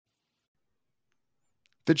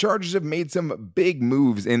The Chargers have made some big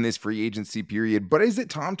moves in this free agency period, but is it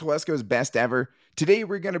Tom Telesco's best ever? Today,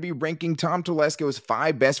 we're going to be ranking Tom Telesco's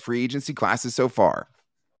 5 best free agency classes so far.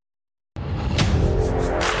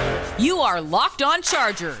 You are Locked On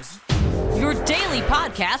Chargers, your daily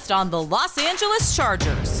podcast on the Los Angeles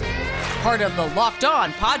Chargers, part of the Locked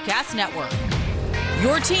On Podcast Network,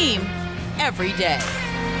 your team every day.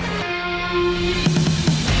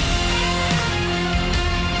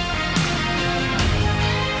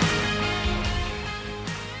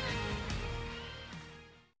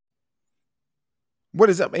 What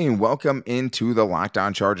is up, and welcome into the Locked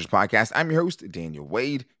On Chargers podcast. I'm your host, Daniel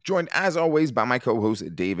Wade, joined as always by my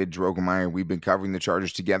co-host, David Drogemeyer. We've been covering the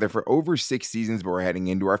Chargers together for over 6 seasons, but we're heading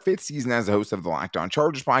into our 5th season as a host of the Locked On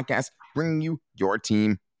Chargers podcast, bringing you your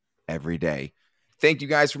team every day. Thank you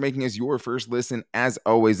guys for making us your first listen, as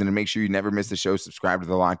always, and to make sure you never miss the show, subscribe to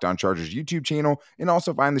the Locked On Chargers YouTube channel, and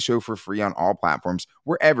also find the show for free on all platforms,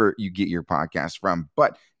 wherever you get your podcast from.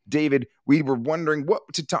 But David, we were wondering what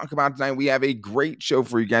to talk about tonight. We have a great show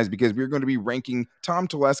for you guys because we're going to be ranking Tom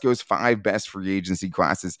Telesco's 5 best free agency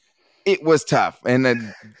classes. It was tough,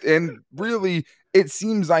 and really, it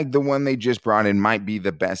seems like the one they just brought in might be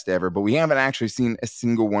the best ever, but we haven't actually seen a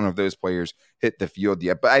single one of those players hit the field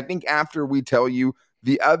yet. But I think after we tell you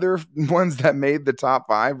the other ones that made the top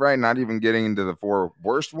 5, right, not even getting into the 4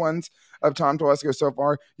 worst ones of Tom Telesco so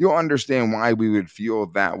far, you'll understand why we would feel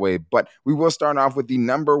that way. But we will start off with the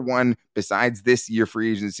number 1 besides this year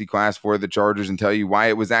free agency class for the Chargers and tell you why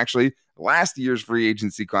it was actually last year's free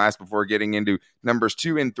agency class before getting into numbers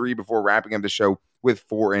 2 and 3 before wrapping up the show with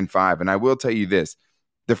 4 and 5. And I will tell you this,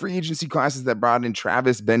 the free agency classes that brought in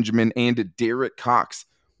Travis Benjamin and Derek Cox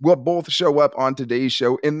will both show up on today's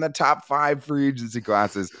show in the top 5 free agency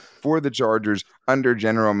classes for the Chargers under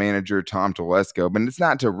general manager Tom Telesco. But it's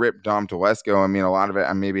not to rip Tom Telesco. I mean, a lot of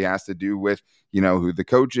it maybe has to do with, who the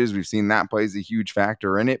coach is. We've seen that plays a huge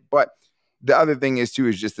factor in it. But the other thing is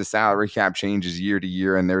just the salary cap changes year to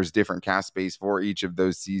year, and there's different cap space for each of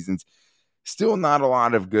those seasons. Still not a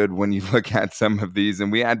lot of good when you look at some of these,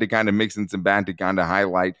 and we had to kind of mix in some bad to kind of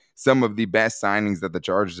highlight some of the best signings that the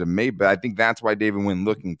Chargers have made. But I think that's why, David, when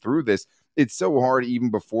looking through this, it's so hard even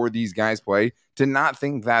before these guys play to not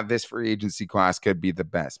think that this free agency class could be the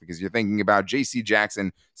best, because you're thinking about J.C.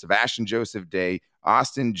 Jackson, Sebastian Joseph Day,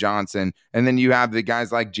 Austin Johnson, and then you have the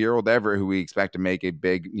guys like Gerald Everett, who we expect to make a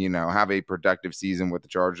big, have a productive season with the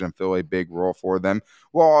Chargers and fill a big role for them.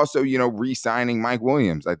 While also, re-signing Mike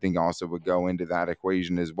Williams, I think also would go into that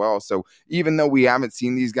equation as well. So even though we haven't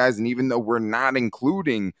seen these guys, and even though we're not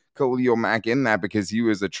including Khalil Mack in that because he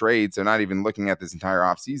was a trade, so not even looking at this entire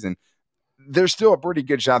offseason, there's still a pretty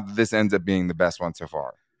good shot that this ends up being the best one so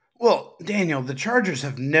far. Well, Daniel, the Chargers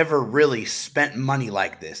have never really spent money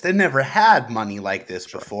like this. They never had money like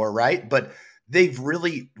this before, right? But they've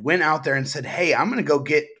really went out there and said, hey, I'm going to go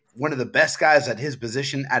get one of the best guys at his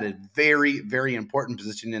position at a very, very important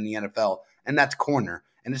position in the NFL, and that's corner.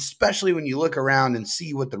 And especially when you look around and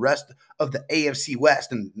see what the rest of the AFC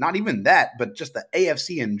West, and not even that, but just the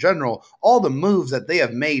AFC in general, all the moves that they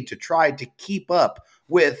have made to try to keep up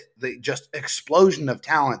with the just explosion of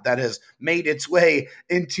talent that has made its way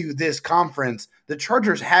into this conference, the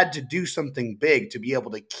Chargers had to do something big to be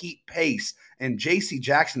able to keep pace. And J.C.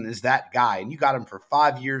 Jackson is that guy. And you got him for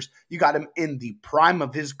 5 years. You got him in the prime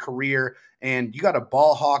of his career. And you got a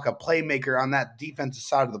ball hawk, a playmaker on that defensive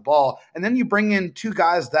side of the ball. And then you bring in 2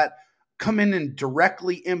 guys that come in and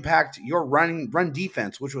directly impact your run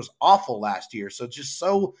defense, which was awful last year. So just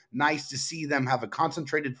so nice to see them have a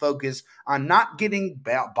concentrated focus on not getting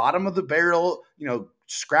bottom of the barrel,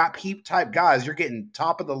 scrap heap type guys. You're getting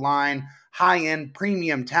top of the line, high end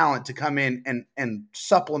premium talent to come in and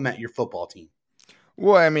supplement your football team.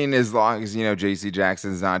 Well, I mean, as long as, J.C.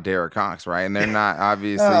 Jackson's not Derek Cox, right? And they're not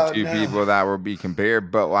obviously people that will be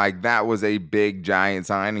compared, but that was a big, giant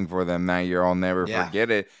signing for them that year. I'll never forget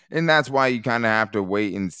it. And that's why you kind of have to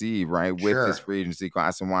wait and see, right, with this free agency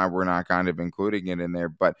class and why we're not kind of including it in there.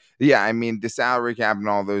 But yeah, I mean, the salary cap and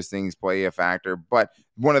all those things play a factor. But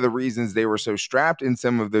one of the reasons they were so strapped in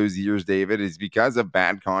some of those years, David, is because of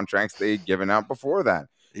bad contracts they had given out before that.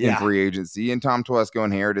 In free agency, and Tom Telesco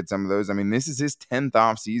inherited some of those. I mean, this is his 10th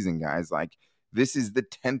off season, guys. This is the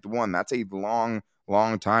 10th one. That's a long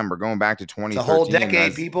time. We're going back to 2013. It's a whole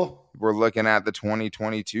decade, people. We're looking at the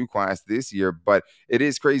 2022 class this year, but it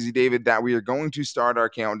is crazy, David, that we are going to start our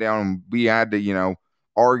countdown. We had to,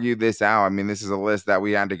 argue this out. I mean, this is a list that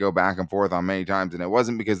we had to go back and forth on many times, and it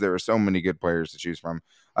wasn't because there were so many good players to choose from.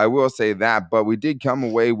 I will say that, but we did come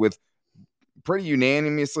away with pretty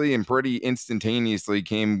unanimously and pretty instantaneously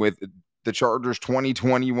came with the Chargers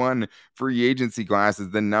 2021 free agency class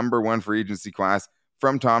as the number 1 free agency class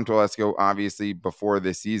from Tom Telesco, obviously, before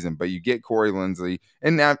this season. But you get Corey Linsley,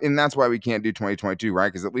 and that's why we can't do 2022, right?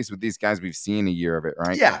 Because at least with these guys, we've seen a year of it,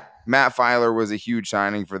 right? Yeah. Matt Filer was a huge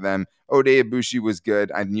signing for them. Oday Abushi was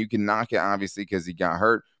good. And you can knock it, obviously, because he got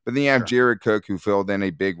hurt. But then you have Jared Cook, who filled in a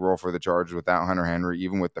big role for the Chargers without Hunter Henry,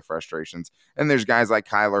 even with the frustrations. And there's guys like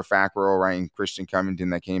Kyler Fackrell, right, and Christian Covington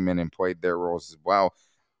that came in and played their roles as well.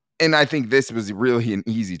 And I think this was really an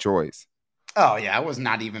easy choice. Oh, yeah, it was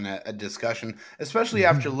not even a discussion, especially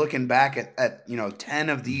after looking back at 10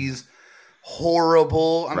 of these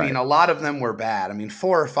horrible. I mean, a lot of them were bad. I mean,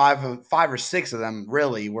 4 or 5 or 6 of them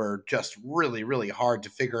really were just really, really hard to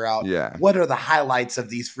figure out what are the highlights of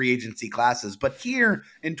these free agency classes. But here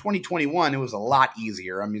in 2021, it was a lot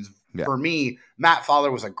easier. I mean, for me, Matt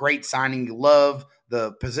Fowler was a great signing. You love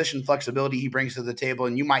the position flexibility he brings to the table,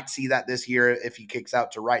 and you might see that this year if he kicks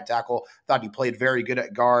out to right tackle. Thought he played very good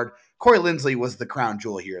at guard. Corey Linsley was the crown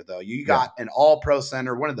jewel here, though. You got an all-pro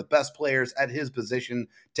center, one of the best players at his position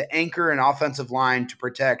to anchor an offensive line to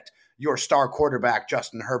protect your star quarterback,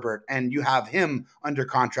 Justin Herbert, and you have him under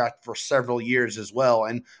contract for several years as well.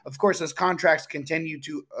 And, of course, as contracts continue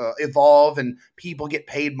to evolve and people get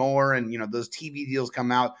paid more and, those TV deals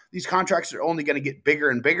come out, these contracts are only going to get bigger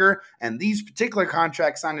and bigger, and these particular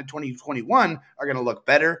contracts signed in 2021 are going to look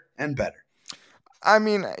better and better. I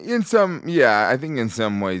mean, I think in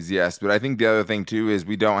some ways, yes. But I think the other thing, too, is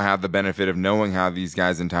we don't have the benefit of knowing how these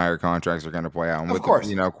guys' entire contracts are going to play out. And of course.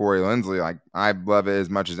 Corey Linsley, like, I love it as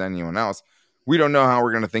much as anyone else. We don't know how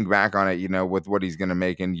we're going to think back on it, with what he's going to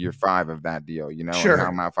make in year 5 of that deal, Sure. And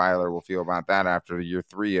how Matt Filer will feel about that after year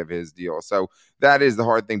 3 of his deal. So that is the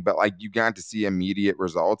hard thing. But, like, you got to see immediate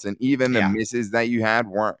results. And even the misses that you had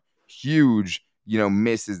weren't huge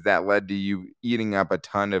misses that led to you eating up a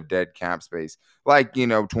ton of dead cap space. Like,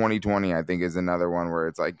 2020, I think, is another one where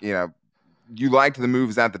it's like, you liked the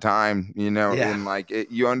moves at the time, and like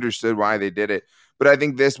you understood why they did it. But I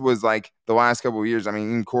think this was like the last couple of years. I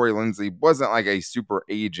mean, Corey Linsley wasn't like a super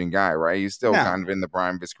aging guy, right? He's still kind of in the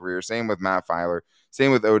prime of his career. Same with Matt Filer.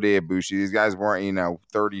 Same with Oday Abushi. These guys weren't,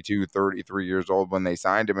 32, 33 years old when they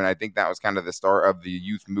signed him. And I think that was kind of the start of the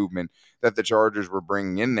youth movement that the Chargers were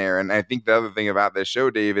bringing in there. And I think the other thing about this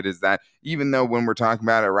show, David, is that even though when we're talking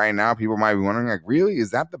about it right now, people might be wondering, like, really,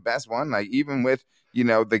 is that the best one? Like, even with,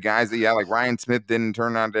 the guys that, like Ryan Smith didn't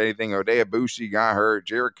turn out to anything. Oday Abushi got hurt.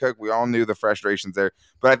 Jared Cook, we all knew the frustrations there.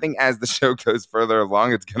 But I think as the show goes further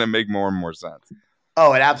along, it's going to make more and more sense.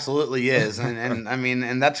 Oh, it absolutely is. And I mean,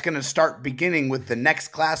 and that's going to start beginning with the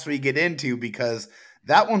next class we get into, because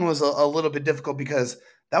that one was a little bit difficult because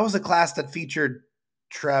that was a class that featured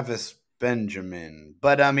Travis Benjamin.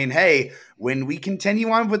 But I mean, hey, when we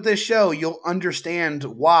continue on with this show, you'll understand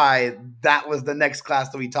why that was the next class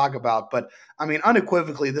that we talk about. But I mean,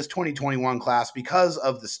 unequivocally, this 2021 class, because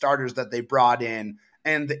of the starters that they brought in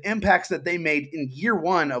and the impacts that they made in year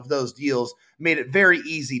 1 of those deals, made it very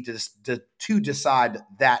easy to decide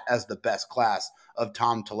that as the best class of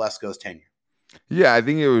Tom Telesco's tenure. Yeah, I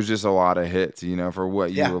think it was just a lot of hits, for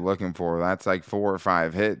what you were looking for. That's like 4 or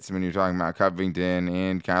 5 hits when you're talking about Covington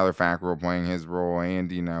and Kyler Fackrell playing his role,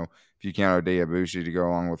 and, if you count Oday Abushi to go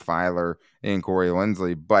along with Filer and Corey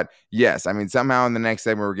Linsley. But yes, I mean, somehow in the next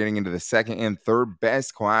segment, we're getting into the second and third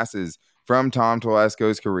best classes from Tom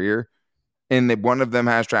Telesco's career. And one of them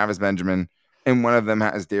has Travis Benjamin, and one of them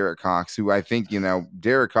has Derek Cox, who I think,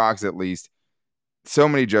 Derek Cox, at least, so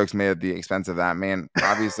many jokes made at the expense of that man,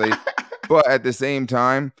 obviously. But at the same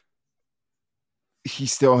time,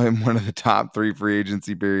 he's still in one of the top 3 free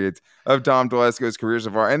agency periods of Tom Telesco's career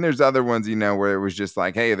so far. And there's other ones, where it was just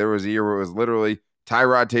like, hey, there was a year where it was literally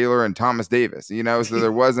Tyrod Taylor and Thomas Davis, so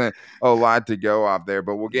there wasn't a lot to go off there.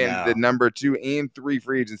 But we'll get into the number 2 and 3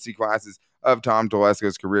 free agency classes of Tom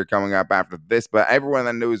Telesco's career coming up after this. But everyone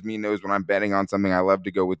that knows me knows when I'm betting on something, I love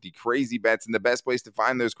to go with the crazy bets. And the best place to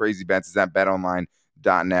find those crazy bets is at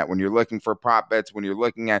BetOnline.net. When you're looking for prop bets, when you're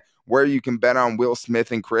looking at where you can bet on Will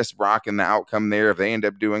Smith and Chris Rock and the outcome there if they end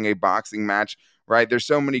up doing a boxing match, right? There's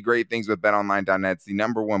so many great things with BetOnline.net. It's the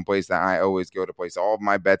number 1 place that I always go to place all of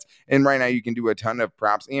my bets. And right now you can do a ton of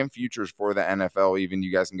props and futures for the NFL. Even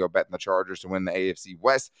you guys can go bet the Chargers to win the AFC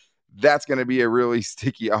West. That's going to be a really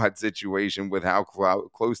sticky, odd situation with how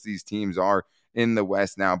close these teams are in the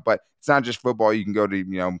West now. But it's not just football. You can go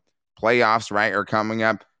to, playoffs, right, are coming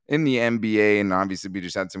up in the NBA. And obviously we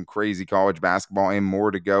just had some crazy college basketball and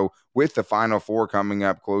more to go with the Final Four coming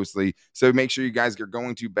up closely. So make sure you guys are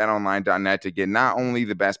going to betonline.net to get not only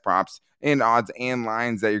the best props and odds and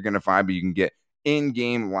lines that you're going to find, but you can get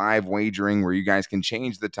in-game live wagering where you guys can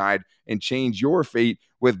change the tide and change your fate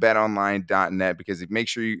with betonline.net, because make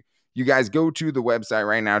sure you guys go to the website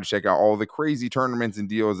right now to check out all the crazy tournaments and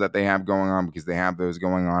deals that they have going on, because they have those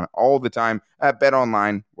going on all the time at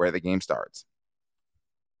BetOnline, where the game starts.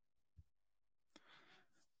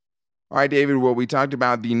 All right, David, well, we talked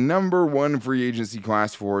about the number one free agency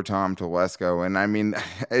class for Tom Telesco, and I mean,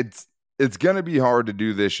 it's going to be hard to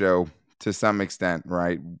do this show to some extent,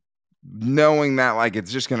 right? Knowing that, like,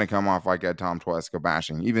 it's just going to come off like a Tom Telesco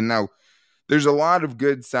bashing, even though there's a lot of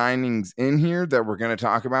good signings in here that we're going to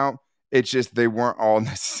talk about. It's just they weren't all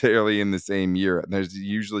necessarily in the same year. There's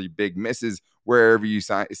usually big misses wherever you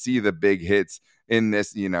see the big hits in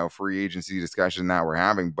this, free agency discussion that we're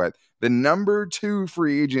having. But the number two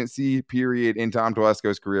free agency period in Tom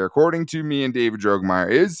Telesco's career, according to me and David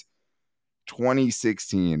Drogemeyer, is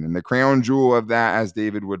 2016. And the crown jewel of that, as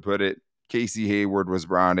David would put it, Casey Hayward was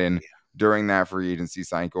brought in during that free agency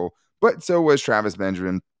cycle. But so was Travis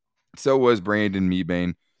Benjamin. So was Brandon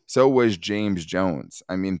Mebane. So was James Jones.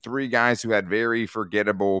 I mean, three guys who had very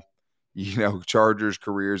forgettable, Chargers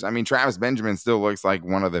careers. I mean, Travis Benjamin still looks like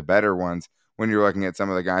one of the better ones when you're looking at some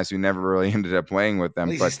of the guys who never really ended up playing with them.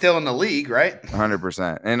 At least he's still in the league, right?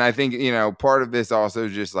 100%. And I think, part of this also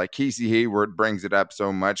just like Casey Hayward brings it up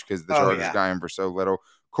so much because the Chargers got him for so little.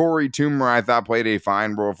 Corey Toomer, I thought, played a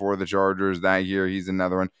fine role for the Chargers that year. He's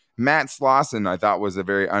another one. Matt Slauson, I thought, was a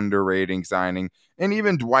very underrated signing. And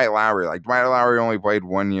even Dwight Lowry. Like, Dwight Lowry only played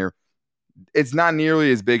 1 year. It's not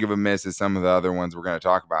nearly as big of a miss as some of the other ones we're going to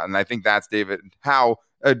talk about. And I think that's, David, how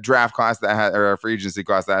a draft class that has, or a free agency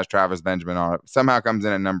class that has Travis Benjamin on it somehow comes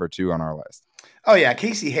in at number 2 on our list. Oh, yeah.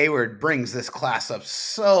 Casey Hayward brings this class up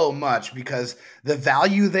so much because the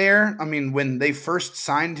value there, I mean, when they first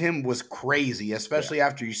signed him was crazy, especially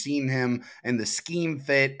after you've seen him and the scheme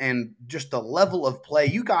fit and just the level of play.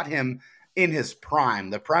 You got him in his prime,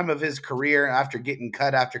 the prime of his career after getting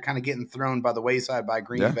cut, after kind of getting thrown by the wayside by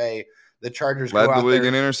Green Bay. The Chargers led go out the league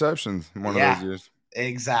there. in interceptions one of those years.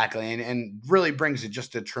 Exactly. And really brings it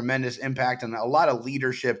just a tremendous impact and a lot of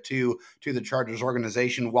leadership to the Chargers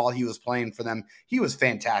organization while he was playing for them. He was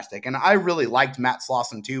fantastic. And I really liked Matt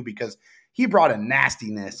Slauson too, because he brought a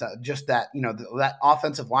nastiness, just that, that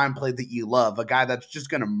offensive line play that you love, a guy that's just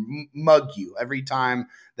going to mug you every time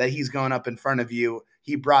that he's going up in front of you.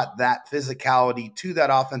 He brought that physicality to that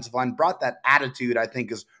offensive line, brought that attitude I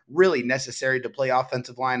think is really necessary to play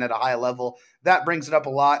offensive line at a high level. That brings it up a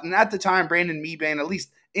lot. And at the time, Brandon Mebane, at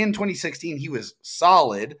least in 2016, he was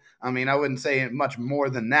solid. I mean, I wouldn't say much more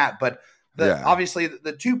than that, but obviously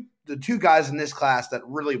the two guys in this class that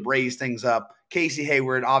really raised things up, Casey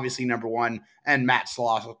Hayward, obviously number 1, and Matt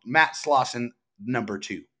Slauson, number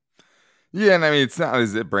 2. Yeah, and I mean, it's not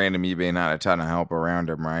as if Brandon Mebane had a ton of help around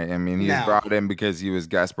him, right? I mean, he was brought in because he was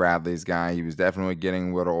Gus Bradley's guy. He was definitely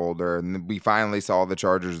getting a little older, and we finally saw the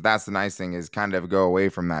Chargers. That's the nice thing, is kind of go away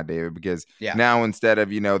from that, David, because now instead of,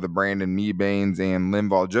 the Brandon Mebanes and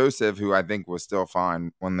Linval Joseph, who I think was still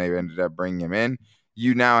fine when they ended up bringing him in,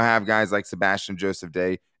 you now have guys like Sebastian Joseph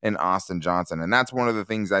Day and Austin Johnson, and that's one of the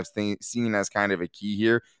things I've seen as kind of a key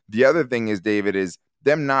here. The other thing is, David, is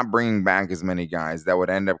them not bringing back as many guys that would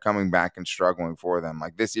end up coming back and struggling for them.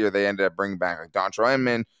 Like this year, they ended up bringing back like Dontrell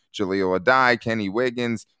Inman, Jaleel Adai, Kenny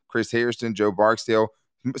Wiggins, Chris Hairston, Joe Barksdale.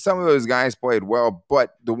 Some of those guys played well,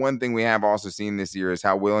 but the one thing we have also seen this year is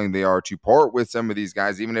how willing they are to part with some of these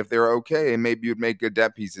guys, even if they're okay, and maybe you'd make good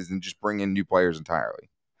depth pieces and just bring in new players entirely.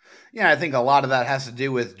 Yeah, I think a lot of that has to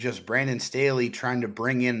do with just Brandon Staley trying to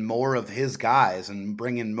bring in more of his guys and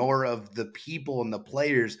bring in more of the people and the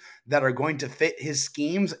players that are going to fit his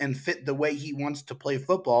schemes and fit the way he wants to play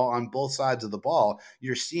football on both sides of the ball.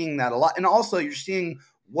 You're seeing that a lot. And also you're seeing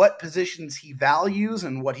what positions he values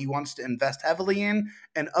and what he wants to invest heavily in,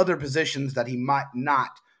 and other positions that he might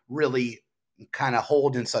not really kind of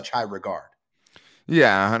hold in such high regard.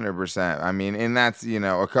 Yeah, 100%. I mean, and that's,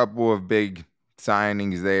 a couple of big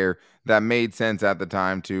signings there that made sense at the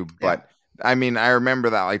time too, but I mean, I remember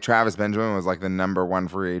that like Travis Benjamin was like the number 1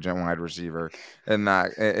 free agent wide receiver in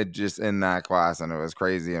that class, and it was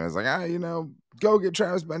crazy. And it was like, go get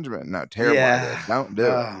Travis Benjamin. No, terrible idea. Don't do it.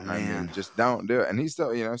 I mean, just don't do it. And he's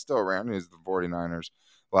still, still around. He was the 49ers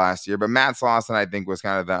last year, but Matt Slauson, I think, was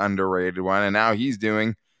kind of the underrated one, and now he's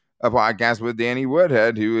doing a podcast with Danny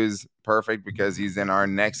Woodhead, who is perfect because he's in our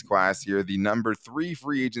next class here, the number 3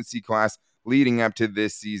 free agency class leading up to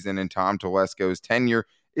this season in Tom Telesco's tenure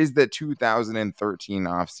is the 2013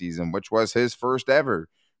 offseason, which was his first ever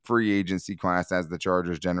free agency class as the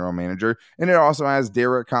Chargers general manager. And it also has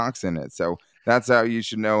Derek Cox in it. So that's how you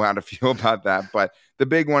should know how to feel about that. But the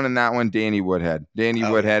big one in that one, Danny Woodhead.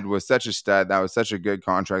 Woodhead was such a stud. That was such a good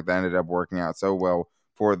contract that ended up working out so well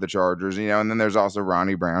for the Chargers, and then there's also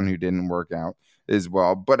Ronnie Brown, who didn't work out. as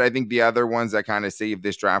well. But I think the other ones that kind of save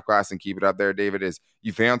this draft class and keep it up there, David, is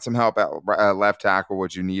you found some help at left tackle,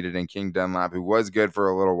 which you needed in King Dunlap, who was good for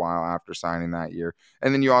a little while after signing that year.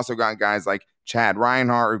 And then you also got guys like Chad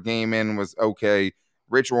Reinhart, who came in, was okay.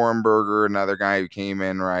 Rich Orenberger, another guy who came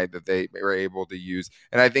in, right, that they were able to use.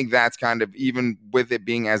 And I think that's kind of, even with it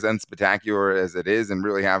being as unspectacular as it is and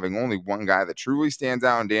really having only one guy that truly stands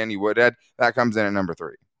out in Danny Woodhead, that comes in at number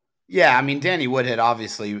 3. Yeah, I mean, Danny Woodhead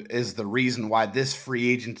obviously is the reason why this free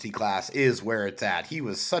agency class is where it's at. He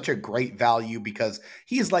was such a great value because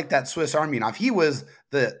he's like that Swiss Army knife. He was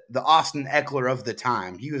the Austin Eckler of the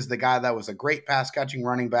time. He was the guy that was a great pass-catching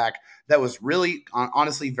running back that was really,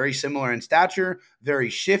 honestly, very similar in stature, very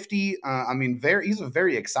shifty. He's a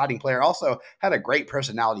very exciting player. Also had a great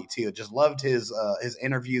personality, too. Just loved his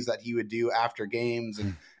interviews that he would do after games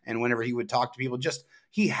and whenever he would talk to people. Just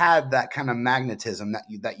he had that kind of magnetism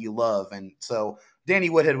that you love. And so Danny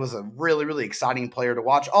Woodhead was a really, really exciting player to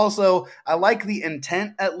watch. Also, I like the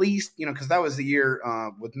intent, at least, because that was the year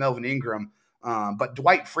with Melvin Ingram. But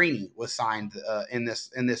Dwight Freeney was signed in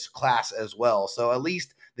this class as well. So at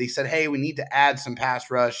least they said, hey, we need to add some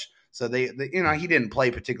pass rush. So they he didn't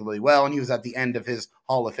play particularly well, and he was at the end of his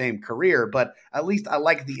Hall of Fame career. But at least I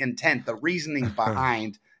like the intent, the reasoning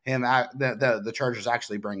behind him, the Chargers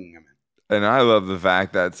actually bringing him in. And I love the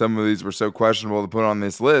fact that some of these were so questionable to put on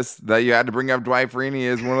this list that you had to bring up Dwight Freeney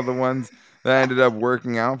as one of the ones that ended up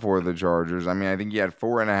working out for the Chargers. I mean, I think he had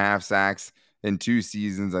 4.5 sacks in 2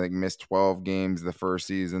 seasons. I think missed 12 games the first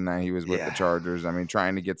season that he was with the Chargers. I mean,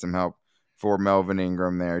 trying to get some help for Melvin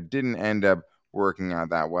Ingram there. Didn't end up working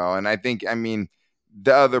out that well. And I think,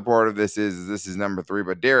 the other part of this is number 3,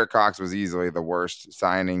 but Derek Cox was easily the worst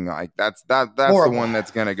signing. Like that's the one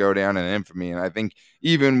that's going to go down in infamy. And I think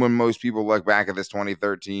even when most people look back at this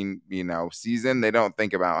 2013, season, they don't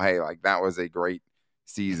think about, hey, like that was a great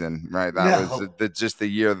season, right? That was just the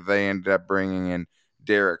year that they ended up bringing in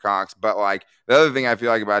Derek Cox. But like the other thing I feel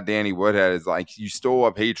like about Danny Woodhead is like you stole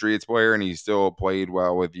a Patriots player and he still played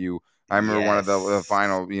well with you. I remember one of the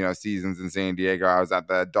final, seasons in San Diego. I was at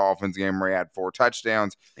the Dolphins game where he had 4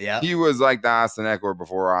 touchdowns. Yeah, he was like the Austin Eckler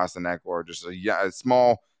before Austin Eckler, just a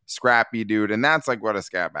small, scrappy dude, and that's like what a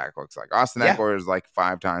scat back looks like. Austin Eckler is like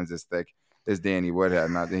 5 times as thick as Danny Woodhead.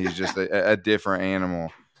 He's just a different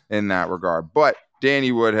animal in that regard. But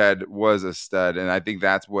Danny Woodhead was a stud, and I think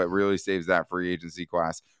that's what really saves that free agency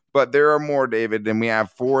class. But there are more, David, and we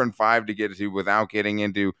have 4 and 5 to get to without getting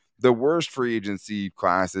into the worst free agency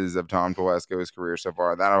classes of Tom Telesco's career so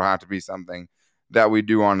far. That'll have to be something that we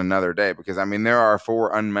do on another day because, there are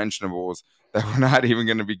 4 unmentionables that we're not even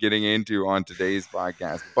going to be getting into on today's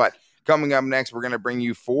podcast. But coming up next, we're going to bring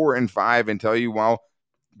you 4 and 5 and tell you why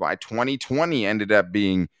 2020 ended up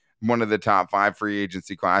being one of the top 5 free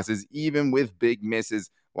agency classes, even with big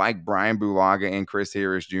misses like Brian Bulaga and Chris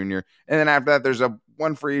Harris Jr. And then after that, there's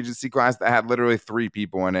one free agency class that had literally 3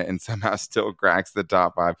 people in it and somehow still cracks the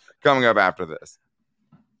top 5. Coming up after this.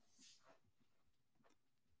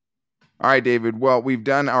 All right, David. Well, we've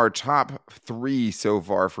done our top 3 so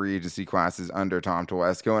far free agency classes under Tom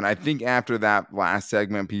Telesco. And I think after that last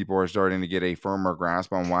segment, people are starting to get a firmer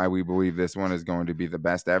grasp on why we believe this one is going to be the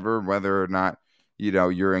best ever, whether or not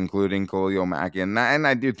you're including Khalil Mack in that. And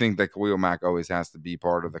I do think that Khalil Mack always has to be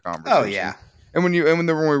part of the conversation. Oh, yeah. And when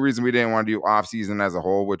the only reason we didn't want to do off season as a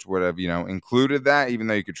whole, which would have, included that, even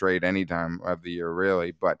though you could trade any time of the year,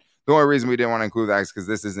 really. But the only reason we didn't want to include that is because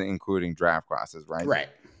this isn't including draft classes, right? Right.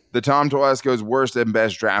 The Tom Telesco's worst and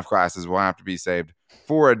best draft classes will have to be saved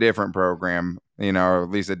for a different program, or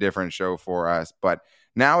at least a different show for us. But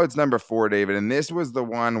now it's number 4, David. And this was the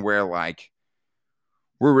one where,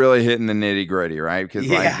 we're really hitting the nitty gritty, right? Because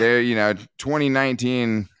they're,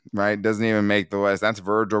 2019, right, doesn't even make the list. That's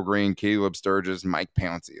Virgil Green, Caleb Sturgis, Mike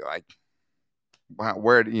Pouncey.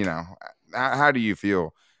 How do you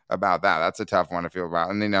feel about that? That's a tough one to feel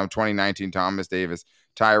about. And then 2019, Thomas Davis,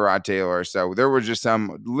 Tyrod Taylor. So there were just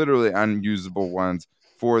some literally unusable ones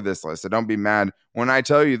for this list. So don't be mad when I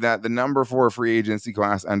tell you that the number 4 free agency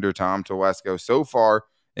class under Tom Telesco so far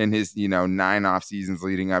in his, 9 off seasons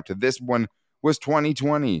leading up to this one was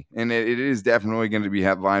 2020. And it is definitely going to be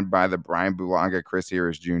headlined by the Brian Bulaga, Chris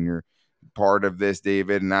Harris Jr. part of this,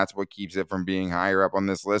 David. And that's what keeps it from being higher up on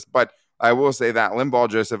this list. But I will say that Linval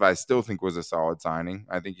Joseph, I still think was a solid signing.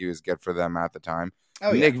 I think he was good for them at the time.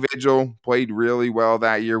 Nick Vigil played really well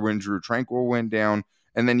that year when Drew Tranquill went down.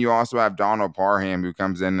 And then you also have Donald Parham, who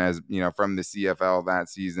comes in as, from the CFL that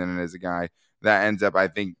season and is a guy that ends up, I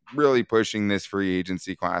think, really pushing this free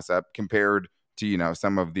agency class up compared to,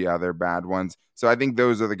 some of the other bad ones. So I think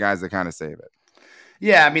those are the guys that kind of save it.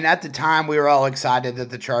 Yeah, I mean, at the time, we were all excited that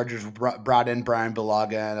the Chargers brought in Brian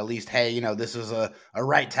Bulaga, and at least, hey, this is a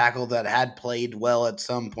right tackle that had played well at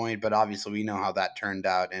some point, but obviously we know how that turned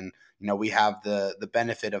out, and we have the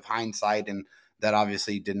benefit of hindsight, and that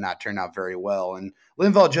obviously did not turn out very well. And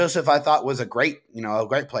Linval Joseph, I thought, was a great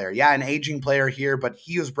player. Yeah, an aging player here, but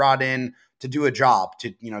he was brought in to do a job,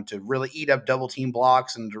 to really eat up double team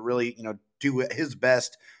blocks and to really do his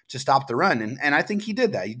best to stop the run. And I think he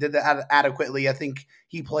did that. He did that adequately. I think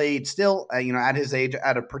he played still, at his age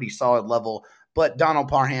at a pretty solid level. But Donald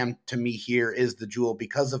Parham, to me, here is the jewel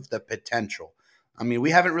because of the potential. I mean, we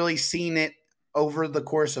haven't really seen it over the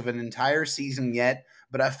course of an entire season yet,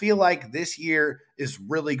 but I feel like this year is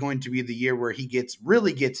really going to be the year where he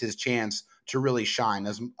really gets his chance to really shine.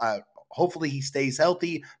 Hopefully he stays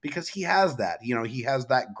healthy because he has that. He has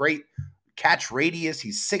that great catch radius.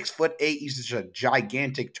 He's 6'8". He's just a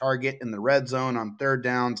gigantic target in the red zone on third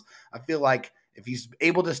downs. I feel like if he's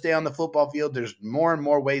able to stay on the football field, there's more and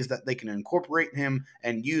more ways that they can incorporate him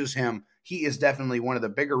and use him. He is definitely one of the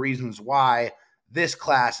bigger reasons why this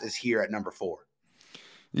class is here at number 4.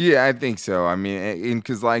 Yeah, I think so. I mean,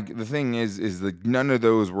 because the thing is none of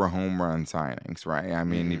those were home run signings, right? I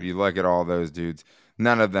mean, if you look at all those dudes,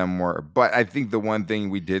 none of them were. But I think the one thing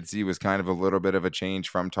we did see was kind of a little bit of a change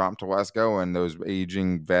from Tom Telesco and those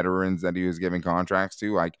aging veterans that he was giving contracts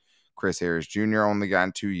to, like Chris Harris Jr. only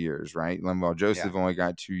got 2 years, right? Linval Joseph only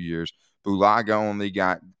got 2 years. Bulaga only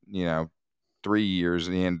got 3 years.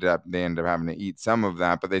 They ended up having to eat some of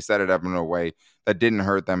that, but they set it up in a way that didn't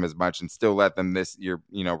hurt them as much and still let them this year,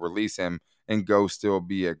 release him and go still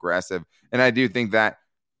be aggressive. And I do think that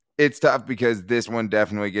it's tough because this one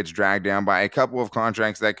definitely gets dragged down by a couple of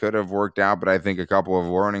contracts that could have worked out, but I think a couple of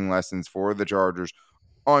learning lessons for the Chargers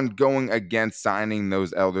on going against signing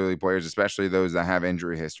those elderly players, especially those that have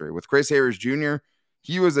injury history. With Chris Harris Jr.,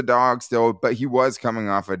 he was a dog still, but he was coming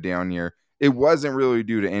off a down year. It wasn't really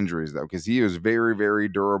due to injuries, though, because he was very, very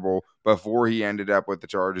durable before he ended up with the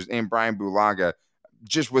Chargers. And Brian Bulaga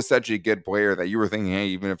just was such a good player that you were thinking, hey,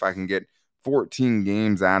 even if I can get 14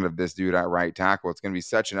 games out of this dude at right tackle, it's going to be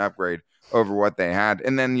such an upgrade over what they had.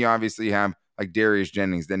 And then you obviously have, like, Darius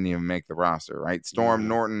Jennings didn't even make the roster, right? Storm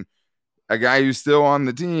Norton, a guy who's still on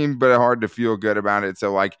the team, but hard to feel good about it.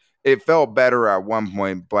 So, it felt better at one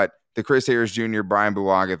point, but the Chris Harris Jr., Brian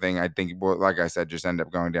Bulaga thing, I think, like I said, just end up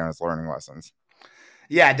going down as learning lessons.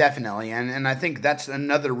 Yeah, definitely. And I think that's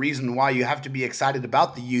another reason why you have to be excited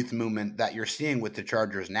about the youth movement that you're seeing with the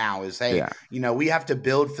Chargers now is, hey, we have to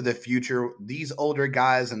build for the future. These older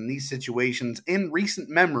guys and these situations in recent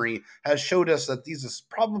memory has showed us that these is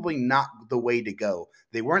probably not the way to go.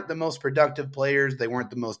 They weren't the most productive players. They weren't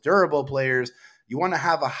the most durable players. You want to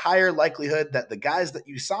have a higher likelihood that the guys that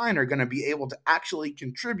you sign are going to be able to actually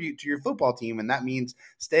contribute to your football team, and that means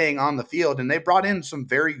staying on the field. And they brought in some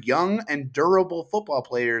very young and durable football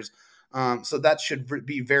players, so that should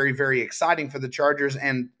be very, very exciting for the Chargers.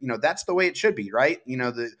 And that's the way it should be, right?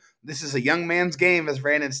 This is a young man's game, as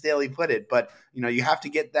Brandon Staley put it. But you have to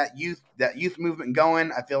get that youth movement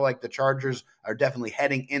going. I feel like the Chargers are definitely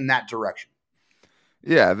heading in that direction.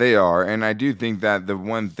 Yeah, they are. And I do think that the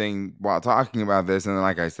one thing while talking about this, and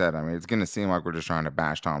like I said, I mean, it's going to seem like we're just trying to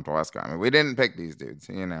bash Tom Telesco. I mean, we didn't pick these dudes,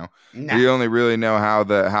 Nah. We only really know how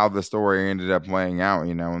the story ended up playing out,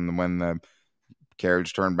 and when the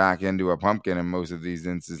carriage turned back into a pumpkin in most of these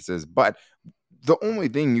instances. But the only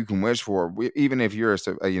thing you can wish for, even if you're a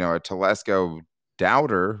Telesco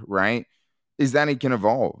doubter, right, is that he can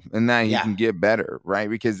evolve and that he can get better, right?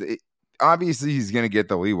 Because obviously, he's going to get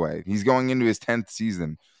the leeway. He's going into his 10th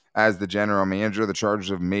season as the general manager. The Chargers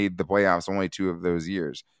have made the playoffs only 2 of those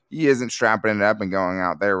years. He isn't strapping it up and going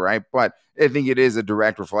out there, right? But I think it is a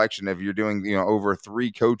direct reflection. If you're doing, over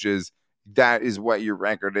 3 coaches, that is what your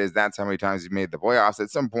record is. That's how many times you've made the playoffs.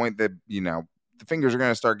 At some point, the fingers are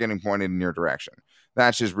going to start getting pointed in your direction.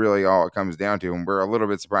 That's just really all it comes down to. And we're a little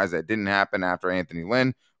bit surprised that didn't happen after Anthony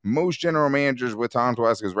Lynn. Most general managers with Tom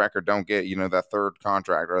Telesco's record don't get, the third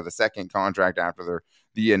contract or the second contract after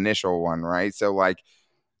the initial one, right? So,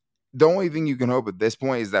 the only thing you can hope at this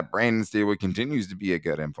point is that Brandon Staley continues to be a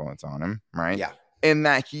good influence on him, right? Yeah. And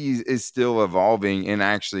that he is still evolving and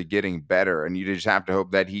actually getting better. And you just have to hope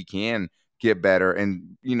that he can get better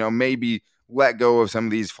and, maybe let go of some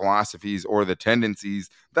of these philosophies or the tendencies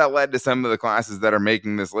that led to some of the classes that are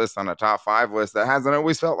making this list on a top 5 list that hasn't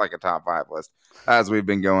always felt like a top 5 list as we've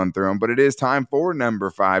been going through them. But it is time for number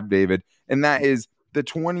 5, David, and that is the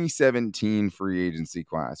 2017 free agency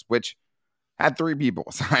class, which had 3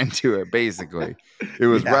 people signed to it, basically. It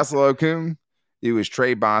was Russell Okung, it was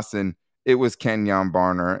Trey Boston, it was Kenyon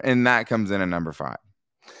Barner, and that comes in at number 5.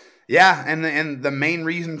 Yeah, and the main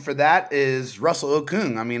reason for that is Russell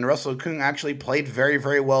Okung. I mean, Russell Okung actually played very,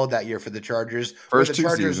 very well that year for the Chargers. Where First the two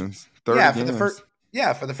Chargers, seasons, 30 yeah, for the games. first.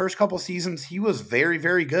 Yeah, for the first couple seasons, he was very,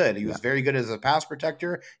 very good. He was very good as a pass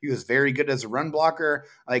protector. He was very good as a run blocker.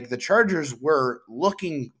 Like the Chargers were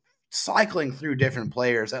cycling through different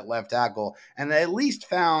players at left tackle, and they at least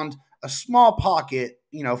found a small pocket,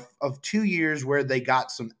 of 2 years where they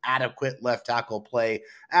got some adequate left tackle play.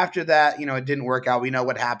 After that, it didn't work out. We know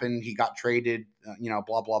what happened. He got traded,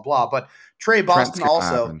 blah, blah, blah. But Trey Boston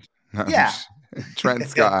also. Yeah. Trent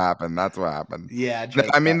Scott happened. That's what happened. Yeah.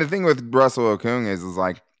 I mean, the thing with Russell Okung is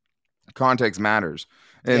like context matters.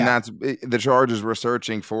 And that's the Chargers were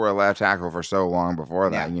searching for a left tackle for so long before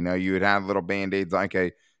that. Yeah. You had had little band-aids like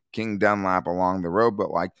a King Dunlap along the road,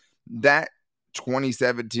 but like that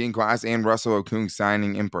 2017 class and Russell Okung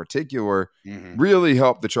signing in particular really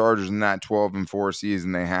helped the Chargers in that 12-4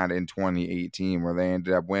 season they had in 2018, where they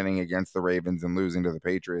ended up winning against the Ravens and losing to the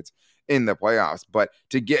Patriots in the playoffs. But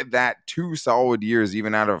to get that 2 solid years,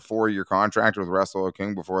 even out of a 4-year contract with Russell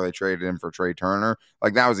Okung before they traded him for Trey Turner,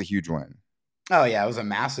 like that was a huge win. Oh yeah, it was a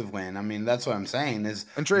massive win. I mean, that's what I'm saying is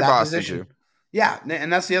and Trey Boston too. Yeah,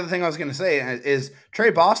 and that's the other thing I was going to say is Trey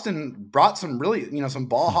Boston brought some really, some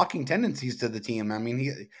ball hawking tendencies to the team. I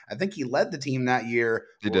mean, I think he led the team that year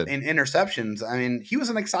in interceptions. I mean, he was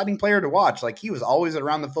an exciting player to watch. Like he was always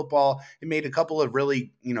around the football. He made a couple of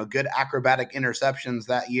really, good acrobatic interceptions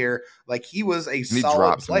that year. Like he was a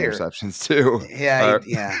solid player. Some interceptions too. Yeah,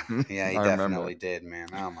 he definitely did, man.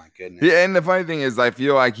 Oh my goodness. Yeah, and the funny thing is, I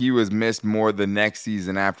feel like he was missed more the next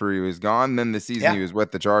season after he was gone than the season he was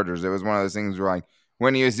with the Chargers. It was one of those things. Like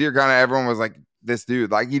when he was here, kind of everyone was like, this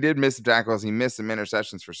dude, like he did miss some tackles. He missed some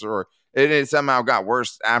interceptions for sure. It somehow got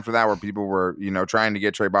worse after that, where people were, trying to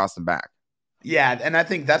get Trey Boston back. Yeah, and I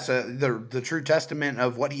think that's the true testament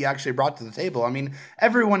of what he actually brought to the table. I mean,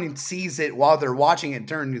 everyone sees it while they're watching it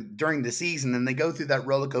during the season, and they go through that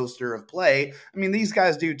roller coaster of play. I mean, these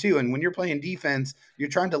guys do too. And when you're playing defense, you're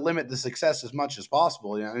trying to limit the success as much as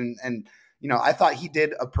possible. And I thought he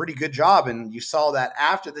did a pretty good job. And you saw that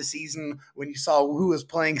after the season when you saw who was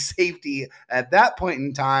playing safety at that point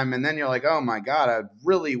in time. And then you're like, oh my God, I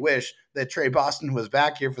really wish that Trey Boston was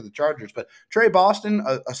back here for the Chargers. But Trey Boston,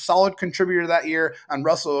 a solid contributor that year, and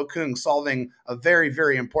Russell Okung solving a very,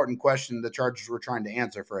 very important question the Chargers were trying to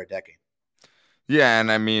answer for a decade. Yeah,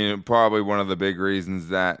 and I mean, probably one of the big reasons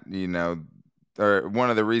that, or one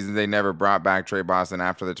of the reasons they never brought back Trey Boston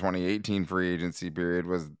after the 2018 free agency period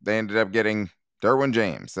was they ended up getting Derwin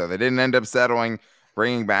James. So they didn't end up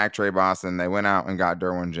bringing back Trey Boston. They went out and got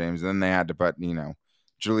Derwin James. And then they had to put, Jaleel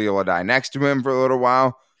Addae next to him for a little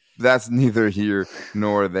while. That's neither here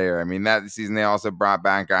nor there. I mean, that season they also brought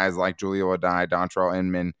back guys like Jaleel Addae, Dontrell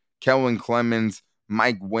Inman, Kellen Clemens,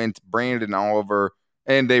 Mike Wint, Brandon Oliver,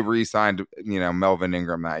 and they re-signed, Melvin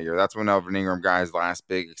Ingram that year. That's when Melvin Ingram got his last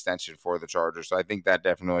big extension for the Chargers. So I think that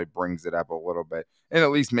definitely brings it up a little bit and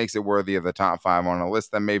at least makes it worthy of the top 5 on a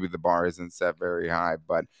list that maybe the bar isn't set very high.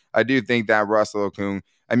 But I do think that Russell Okung,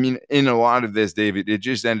 I mean, in a lot of this, David, it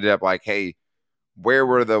just ended up like, hey,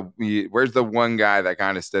 where's the one guy that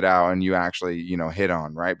kind of stood out and you actually, hit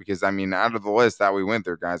on, right? Because, I mean, out of the list that we went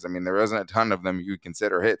through, guys, I mean, there wasn't a ton of them you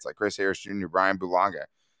consider hits, like Chris Harris Jr., Brian Bulaga,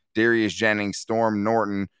 Darius Jennings, Storm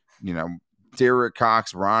Norton, Derek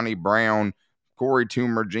Cox, Ronnie Brown, Corey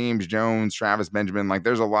Toomer, James Jones, Travis Benjamin. Like,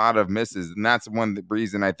 there's a lot of misses. And that's one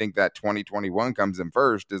reason I think that 2021 comes in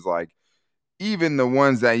first is like, even the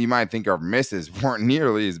ones that you might think are misses weren't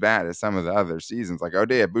nearly as bad as some of the other seasons. Like,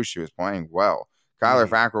 Oday Aboushi was playing well. Kyler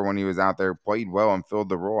Fackrell, when he was out there, played well and filled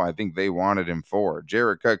the role I think they wanted him for.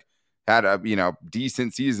 Jared Cook had a,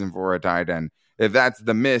 decent season for a tight end. If that's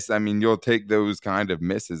the miss, I mean, you'll take those kind of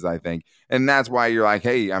misses, I think. And that's why you're like,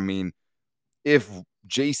 hey, I mean, if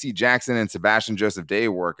J.C. Jackson and Sebastian Joseph Day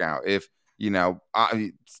work out, if,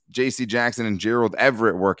 J.C. Jackson and Gerald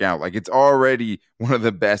Everett work out, like it's already one of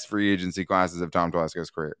the best free agency classes of Tom Telesco's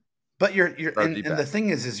career. But and the thing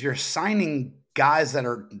is you're signing guys that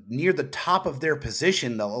are near the top of their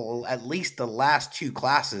position, though, at least the last 2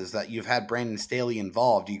 classes that you've had Brandon Staley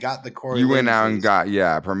involved. You got the Corey. You went out and got,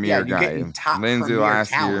 premier guy. Lindsay last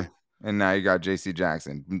talent. year. And now you got J.C.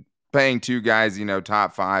 Jackson. Paying 2 guys,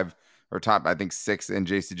 top 5 or top, I think 6 in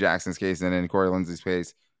J.C. Jackson's case, and in Corey Lindsay's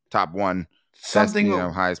case, top 1. Something,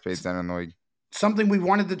 best, highest paid center in the league. Something we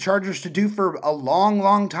wanted the Chargers to do for a long,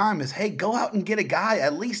 long time is, hey, go out and get a guy.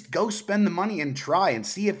 At least go spend the money and try and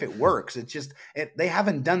see if it works. It's just they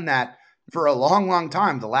haven't done that for a long, long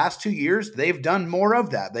time. The last 2 years, they've done more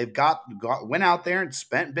of that. They've went out there and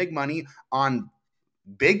spent big money on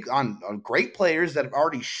great players that have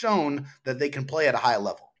already shown that they can play at a high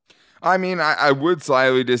level. I mean, I would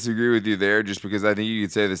slightly disagree with you there, just because I think you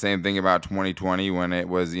could say the same thing about 2020 when it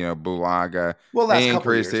was, Bulaga Well, last and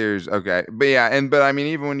couple Chris years. Ayers. Okay. But yeah, but I mean,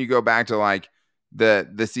 even when you go back to like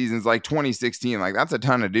the seasons like 2016, like that's a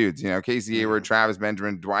ton of dudes, Casey Hayward, Travis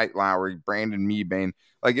Benjamin, Dwight Lowry, Brandon Mebane.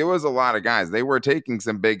 Like it was a lot of guys. They were taking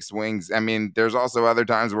some big swings. I mean, there's also other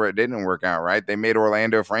times where it didn't work out, right? They made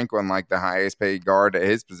Orlando Franklin like the highest paid guard at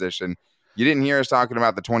his position. You didn't hear us talking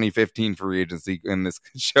about the 2015 free agency in this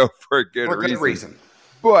show for a good reason.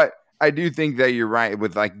 But I do think that you're right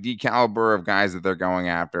with like the caliber of guys that they're going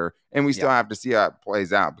after. And we still have to see how it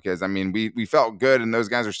plays out, because, I mean, we felt good and those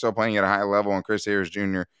guys are still playing at a high level, and Chris Ayers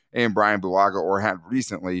Jr. and Brian Bulaga, or had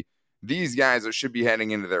recently. These guys should be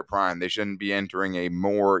heading into their prime. They shouldn't be entering a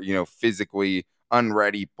more, physically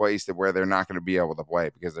unready place to where they're not going to be able to play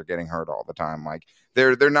because they're getting hurt all the time. Like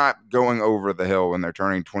they're not going over the hill when they're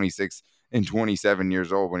turning 26 and 27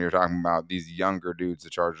 years old when you're talking about these younger dudes the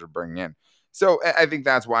Chargers are bringing in. So I think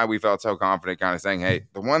that's why we felt so confident, kind of saying, hey,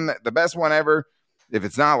 the best one ever, if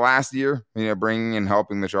it's not last year, bringing and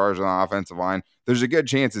helping the Chargers on the offensive line, there's a good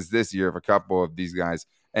chance it's this year if a couple of these guys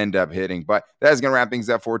end up hitting. But that's going to wrap things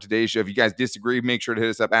up for today's show. If you guys disagree, make sure to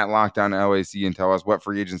hit us up at Lockdown LAC and tell us what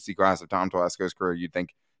free agency class of Tom Telesco's career you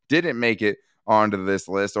think didn't make it onto this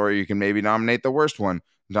list, or you can maybe nominate the worst one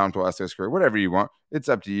in Tom Telesco's career, whatever you want. It's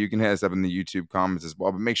up to you. You can hit us up in the YouTube comments as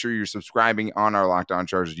well, but make sure you're subscribing on our Locked On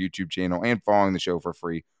Chargers YouTube channel and following the show for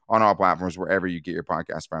free on all platforms, wherever you get your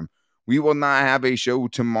podcast from. We will not have a show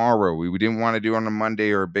tomorrow. We didn't want to do on a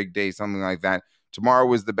Monday or a big day, something like that. Tomorrow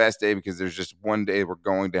was the best day because there's just one day we're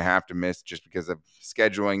going to have to miss just because of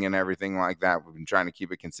scheduling and everything like that. We've been trying to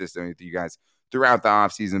keep it consistent with you guys throughout the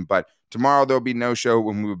offseason, but tomorrow there'll be no show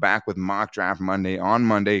when we're back with Mock Draft Monday on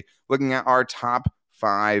Monday, looking at our top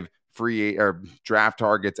 5 free or draft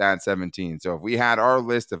targets at 17. So if we had our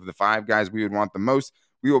list of the 5 guys we would want the most,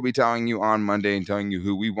 we will be telling you on Monday and telling you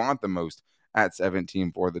who we want the most at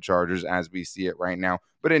 17 for the Chargers as we see it right now.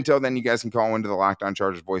 But until then, you guys can call into the Locked On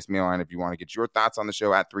Chargers voicemail line if you want to get your thoughts on the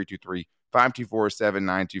show at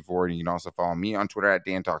 323-524-7924. And you can also follow me on Twitter at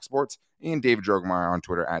DanTalkSports and David Drogemeyer on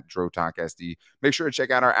Twitter at DroTalkSD. Make sure to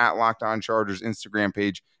check out our at Locked On Chargers Instagram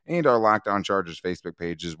page and our Locked On Chargers Facebook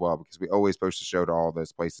page as well, because we always post the show to all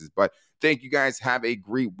those places. But thank you guys. Have a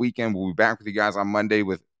great weekend. We'll be back with you guys on Monday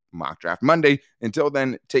with Mock Draft Monday. Until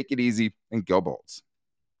then, take it easy and go Bolts.